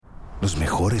Los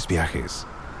mejores viajes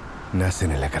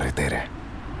nacen en la carretera,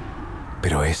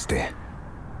 pero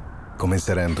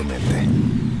comenzará en tu mente.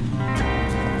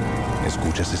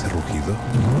 ¿Escuchas ese rugido?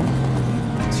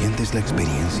 ¿Sientes la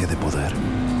experiencia de poder?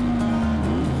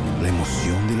 ¿La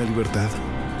emoción de la libertad?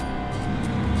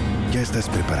 Ya estás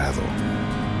preparado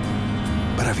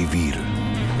para vivir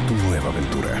tu nueva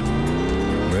aventura.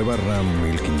 Nueva Ram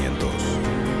 1500.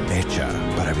 Hecha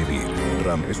para vivir.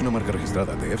 Ram es una marca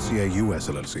registrada de FCI US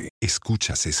LLC.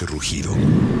 ¿Escuchas ese rugido?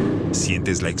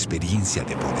 ¿Sientes la experiencia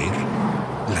de poder?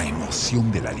 ¿La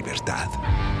emoción de la libertad?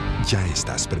 Ya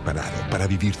estás preparado para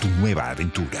vivir tu nueva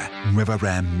aventura. Nueva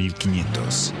Ram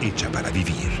 1500. Hecha para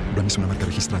vivir. Ram es una marca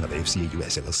registrada de FCI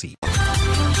US LLC.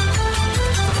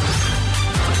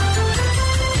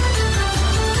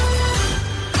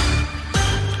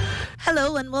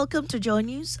 Hello and welcome to Joy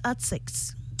News at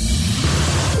 6.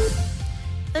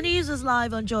 The news is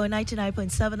live on Joy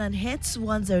 99.7 and Hits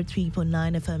 103.9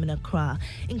 FM in Accra.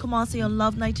 In Kumasi on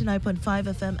Love 99.5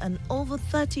 FM and over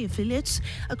 30 affiliates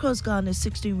across Ghana's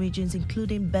 16 regions,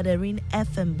 including Bederin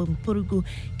FM, Bumpurugu,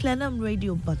 Klenam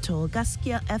Radio Bato,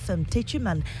 Gaskia FM,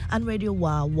 Techiman, and Radio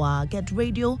Wawa. Get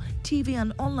radio, TV,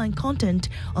 and online content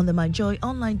on the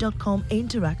myjoyonline.com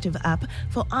interactive app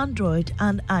for Android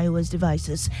and iOS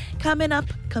devices. Coming up,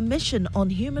 Commission on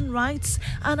Human Rights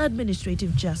and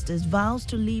Administrative Justice vows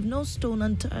to leave no stone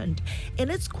unturned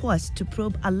in its quest to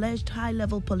probe alleged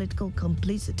high-level political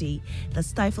complicity that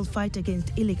stifled fight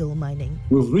against illegal mining.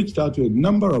 We've reached out to a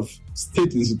number of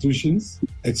state institutions,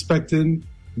 expecting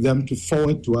them to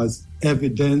forward to us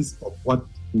evidence of what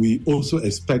we also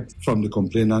expect from the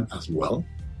complainant as well.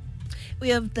 We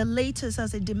have the latest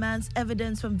as it demands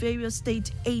evidence from various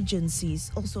state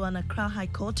agencies. Also, an Accra High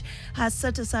Court has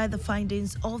set aside the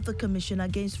findings of the commission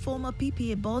against former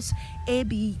PPA boss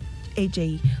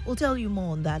AJ. We'll tell you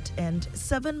more on that. And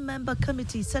 7-member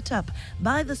committee set up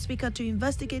by the Speaker to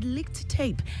investigate leaked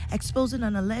tape exposing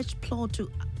an alleged plot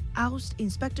to oust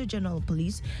Inspector General of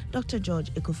Police Dr.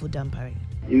 George Ekufu-Dampare.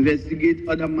 Investigate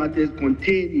other matters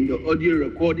contained in the audio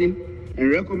recording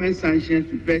and recommend sanctions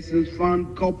to persons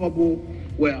found culpable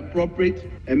where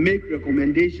appropriate and make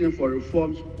recommendations for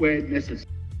reforms where necessary.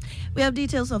 We have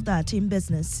details of that in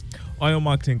business. Oil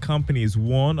marketing companies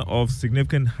warn of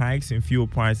significant hikes in fuel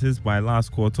prices by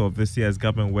last quarter of this year as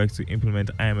government works to implement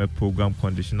IMF program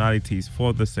conditionalities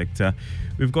for the sector.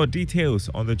 We've got details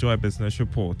on the Joy Business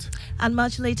Report. And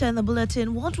much later in the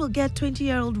bulletin, what will get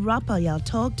 20-year-old rapper Yao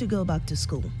Talk to go back to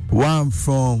school? Where I'm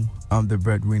from, I'm the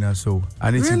breadwinner, so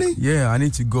I need I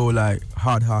need to go like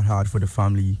hard for the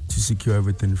family to secure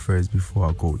everything first before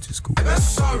I go to school.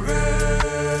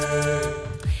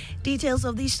 Details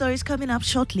of these stories coming up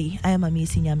shortly. I am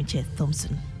Amisi Nyamiche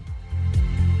Thompson.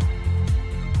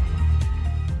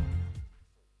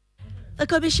 The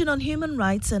Commission on Human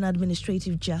Rights and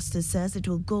Administrative Justice says it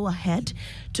will go ahead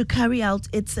to carry out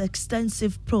its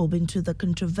extensive probe into the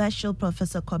controversial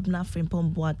Professor Kwabena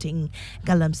Frimpong Boateng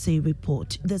Galamsey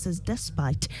report. This is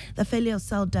despite the failure of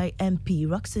Saudai MP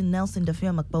Roxanne Nelson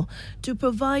Dafiamakbo to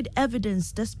provide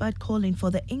evidence despite calling for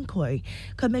the inquiry.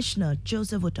 Commissioner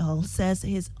Joseph Woodhull says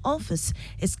his office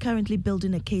is currently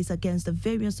building a case against the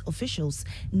various officials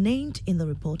named in the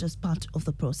report as part of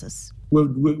the process. We're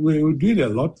doing a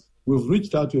lot. We've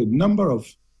reached out to a number of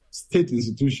state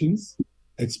institutions,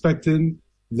 expecting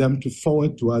them to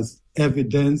forward to us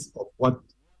evidence of what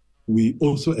we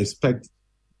also expect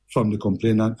from the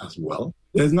complainant as well.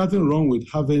 There's nothing wrong with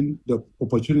having the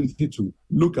opportunity to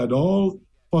look at all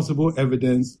possible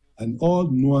evidence and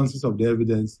all nuances of the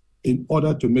evidence in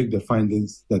order to make the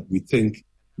findings that we think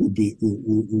we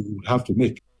have to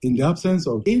make. In the absence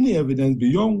of any evidence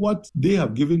beyond what they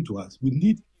have given to us, we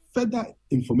need further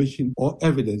information or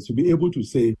evidence to be able to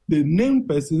say the named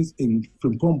persons in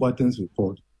Frimpong Boateng's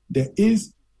report, there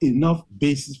is enough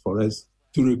basis for us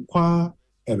to require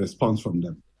a response from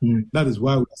them. That is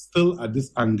why we're still at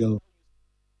this angle.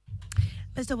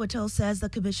 Mr. Watel says the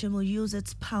Commission will use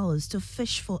its powers to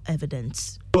fish for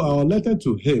evidence. So our letter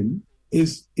to him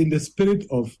is in the spirit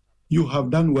of, you have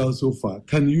done well so far.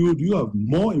 Do you have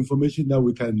more information that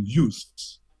we can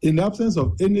use? In the absence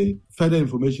of any further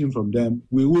information from them,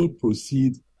 we will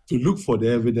proceed to look for the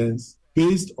evidence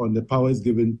based on the powers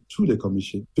given to the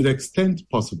Commission to the extent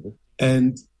possible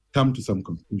and come to some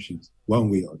conclusions, one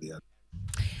way or the other.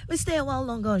 We stay a while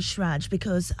longer on CHRAJ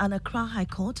because an Accra High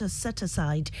Court has set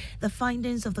aside the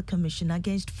findings of the commission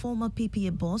against former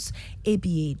PPA boss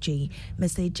ABAJ.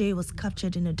 Mr. AJ was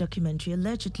captured in a documentary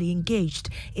allegedly engaged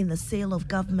in the sale of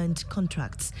government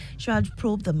contracts. CHRAJ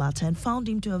probed the matter and found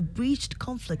him to have breached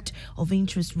conflict of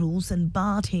interest rules and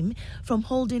barred him from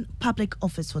holding public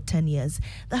office for 10 years.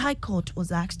 The High Court was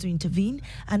asked to intervene,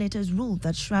 and it has ruled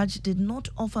that CHRAJ did not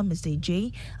offer Mr.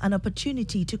 AJ an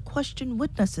opportunity to question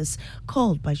witnesses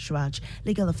called by CHRAJ.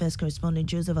 Legal Affairs correspondent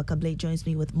Joseph Akablay joins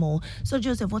me with more. So,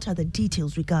 Joseph, what are the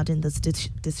details regarding this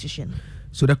decision?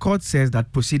 So the court says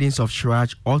that proceedings of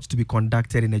CHRAJ ought to be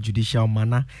conducted in a judicial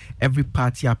manner. Every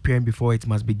party appearing before it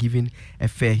must be given a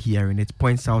fair hearing. It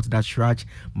points out that CHRAJ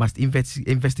must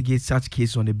investigate such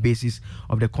cases on the basis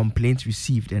of the complaints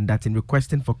received, and that in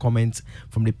requesting for comments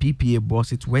from the PPA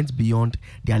boss, it went beyond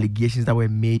the allegations that were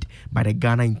made by the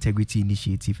Ghana Integrity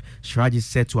Initiative. CHRAJ is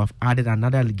said to have added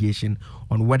another allegation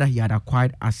on whether he had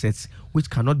acquired assets which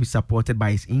cannot be supported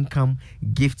by his income,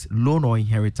 gift, loan or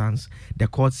inheritance. The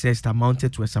court says it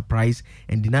amounted to a surprise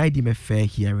and denied him a fair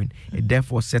hearing. It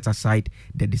therefore set aside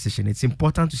the decision. It's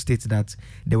important to state that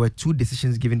there were two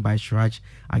decisions given by CHRAJ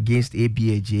against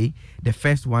ABAJ. The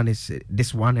first one is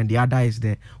this one, and the other is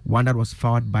the one that was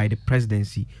filed by the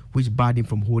presidency, which barred him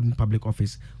from holding public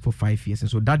office for 5 years. And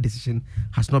so that decision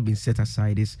has not been set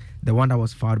aside. It's the one that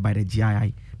was filed by the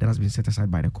GII that has been set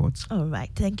aside by the courts. All right.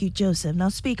 Thank you, Joseph. Now,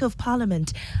 Speaker of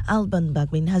Parliament Alban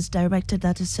Bagbin has directed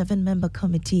that a 7-member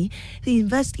committee to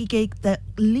investigate the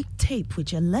leaked tape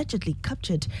which allegedly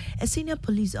captured a senior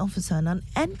police officer and an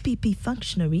NPP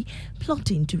functionary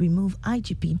plotting to remove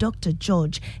IGP Dr.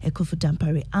 George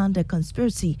Ekufu-Dampare and a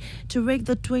conspiracy to rig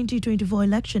the 2024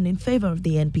 election in favor of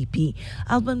the NPP.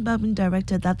 Alban Bagbin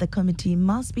directed that the committee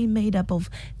must be made up of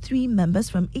 3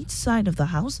 members from each side of the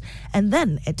House and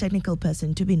then a technical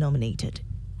person to be nominated.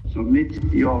 Submit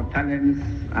your talents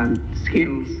and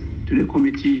skills to the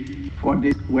committee for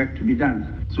this work to be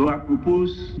done. So I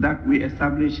propose that we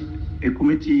establish a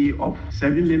committee of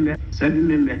 7 members. 7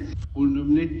 members. We'll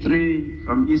nominate 3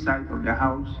 from each side of the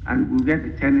House, and we'll get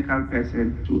a technical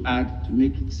person to add to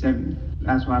make it 7.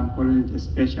 That's why I'm calling it a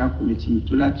special committee,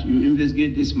 so that you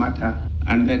investigate this matter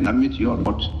and then submit your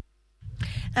report.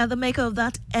 Now, the maker of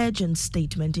that urgent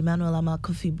statement, Emmanuel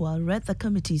Amakofi-Boa, read the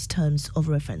committee's terms of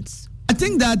reference. I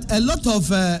think that a lot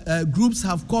of groups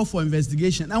have called for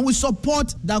investigation, and we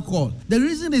support that call. The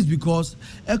reason is because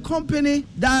a company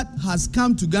that has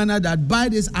come to Ghana that buy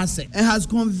this asset and has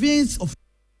convinced of.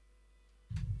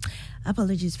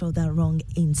 Apologies for that wrong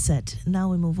insert. Now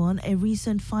we move on. A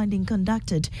recent finding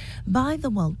conducted by the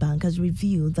World Bank has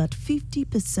revealed that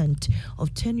 50%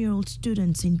 of 10-year-old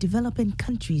students in developing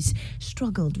countries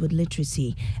struggled with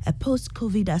literacy. A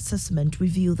post-COVID assessment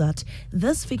revealed that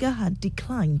this figure had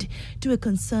declined to a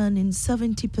concern in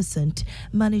 70%.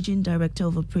 Managing Director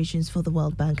of Operations for the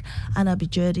World Bank, Anna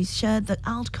Bijurdi, shared the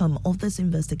outcome of this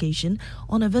investigation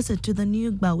on a visit to the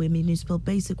New Gbawe Municipal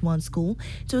Basic 1 School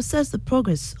to assess the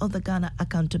progress of the Ghana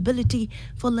Accountability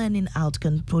for Learning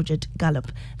Outcome Project Gallup.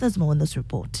 There's more in this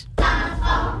report.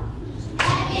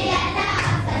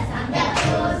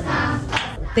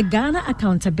 The Ghana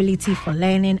Accountability for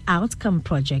Learning Outcome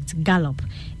Project Gallup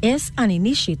is an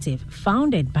initiative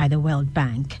founded by the World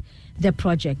Bank. The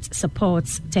project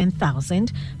supports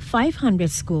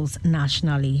 10,500 schools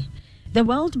nationally. The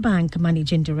World Bank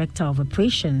Managing Director of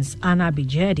Operations, Anna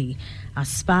Bijurdi,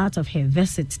 as part of her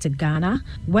visit to Ghana,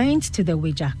 went to the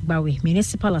Gbawe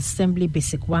Municipal Assembly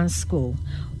Basic 1 School,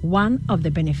 one of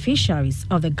the beneficiaries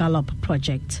of the Gallup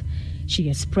project. She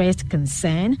expressed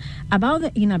concern about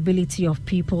the inability of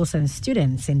pupils and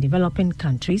students in developing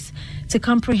countries to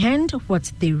comprehend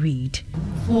what they read.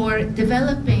 For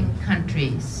developing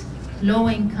countries,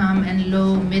 low-income and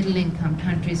low-middle-income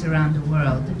countries around the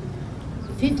world,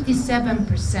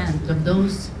 57% of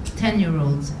those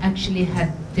 10-year-olds actually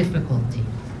had difficulty.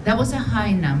 That was a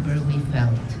high number, we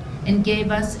felt, and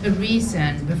gave us a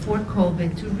reason before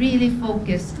COVID to really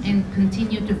focus and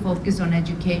continue to focus on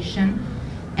education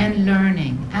and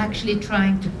learning, actually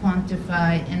trying to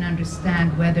quantify and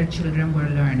understand whether children were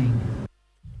learning.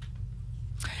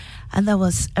 And that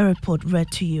was a report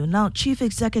read to you. Now, Chief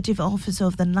Executive Officer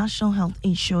of the National Health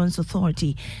Insurance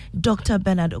Authority, Dr.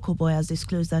 Bernard Okoboy, has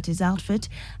disclosed that his outfit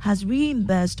has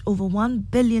reimbursed over 1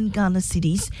 billion Ghana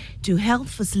cedis to health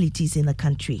facilities in the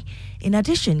country. In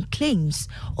addition, claims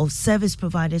of service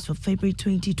providers for February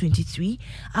 2023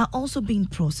 are also being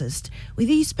processed. With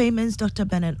these payments, Dr.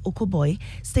 Bernard Okoboy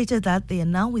stated that they are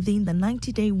now within the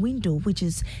 90-day window, which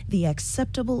is the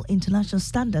acceptable international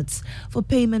standards for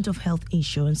payment of health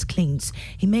insurance claims.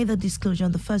 He made the disclosure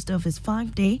on the first day of his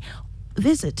 5-day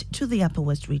visit to the Upper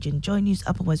West region. Joy News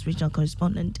Upper West regional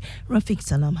correspondent Rafiq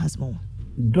Salam has more.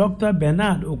 Dr.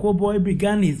 Bernard Okoboy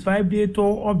began his 5-day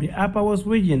tour of the Upper West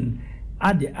region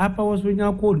at the Upper West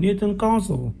Regional Coordinating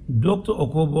Council. Dr.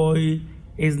 Okoboy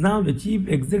is now the Chief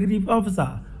Executive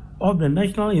Officer of the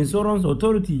National Insurance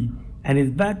Authority and is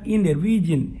back in the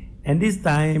region, and this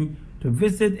time to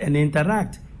visit and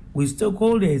interact with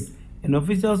stakeholders and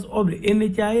officials of the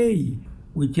NHIA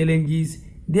with challenges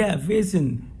they are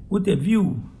facing with a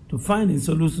view to finding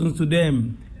solutions to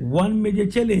them. One major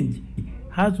challenge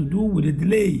has to do with the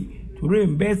delay to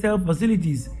reimburse health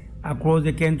facilities across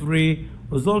the country,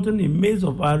 resulting in maze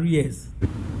of arrears.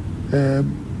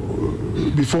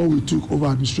 Before we took over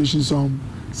administration some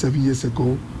 7 years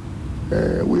ago,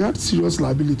 we had serious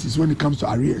liabilities when it comes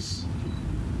to arrears.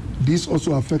 This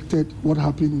also affected what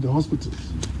happened in the hospitals.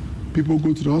 People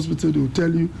go to the hospital, they will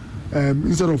tell you,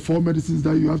 instead of 4 medicines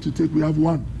that you have to take, we have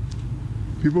 1.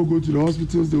 People go to the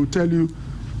hospitals, they will tell you,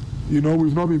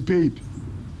 we've not been paid.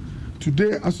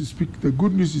 Today, as we speak, the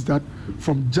good news is that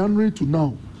from January to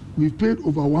now, we've paid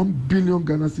over 1 billion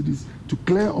Ghana cedis to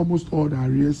clear almost all the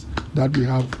arrears that we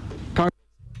have.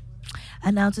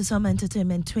 And now to some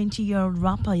entertainment. 20-year-old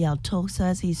rapper Yao Talk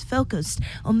says he's focused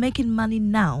on making money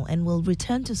now and will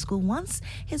return to school once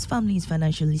his family is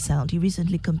financially sound. He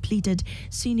recently completed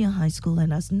senior high school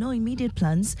and has no immediate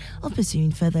plans of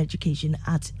pursuing further education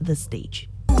at this stage.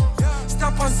 So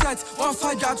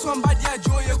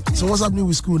what's happening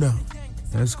with school now?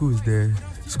 Yeah, school is there.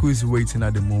 School is waiting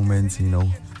at the moment,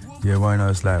 Yeah, right now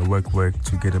it's like work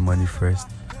to get the money first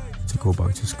to go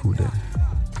back to school then.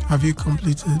 Have you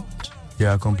completed?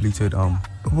 Yeah, I completed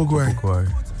Obogwai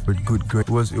with good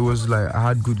grades. It was like I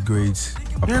had good grades.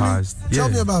 I passed. Tell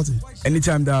me about it.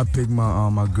 Anytime that I pick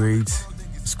my grades,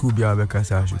 school be I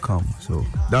said I should come. So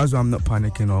that's why I'm not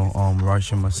panicking or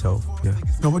rushing myself. Yeah.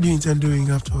 Now what do you intend doing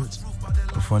afterwards?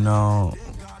 For now,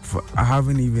 I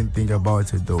haven't even think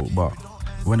about it though. But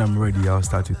when I'm ready, I'll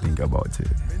start to think about it.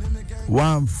 Where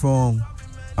I'm from,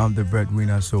 I'm the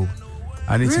breadwinner, so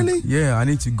I need I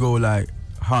need to go like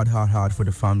hard for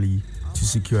the family to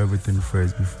secure everything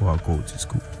first before I go to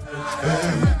school.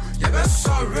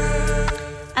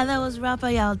 And that was rapper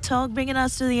Yao Talk, bringing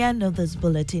us to the end of this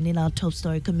bulletin. In our top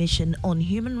story, Commission on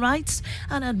Human Rights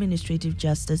and Administrative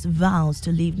Justice vows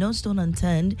to leave no stone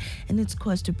unturned in its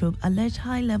quest to probe alleged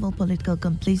high-level political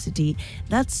complicity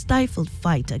that stifled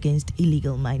fight against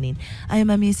illegal mining. I am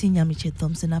Amiesi Nyamiche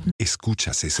Thompson.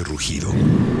 ¿Escuchas ese rugido?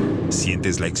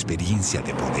 ¿Sientes la experiencia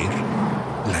de poder?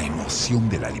 ¿La emoción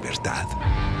de la libertad?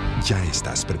 Ya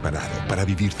estás preparado para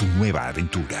vivir tu nueva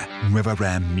aventura. Nueva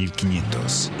Ram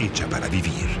 1500, hecha para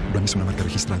vivir. Ram es una marca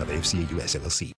registrada de FCA US LLC.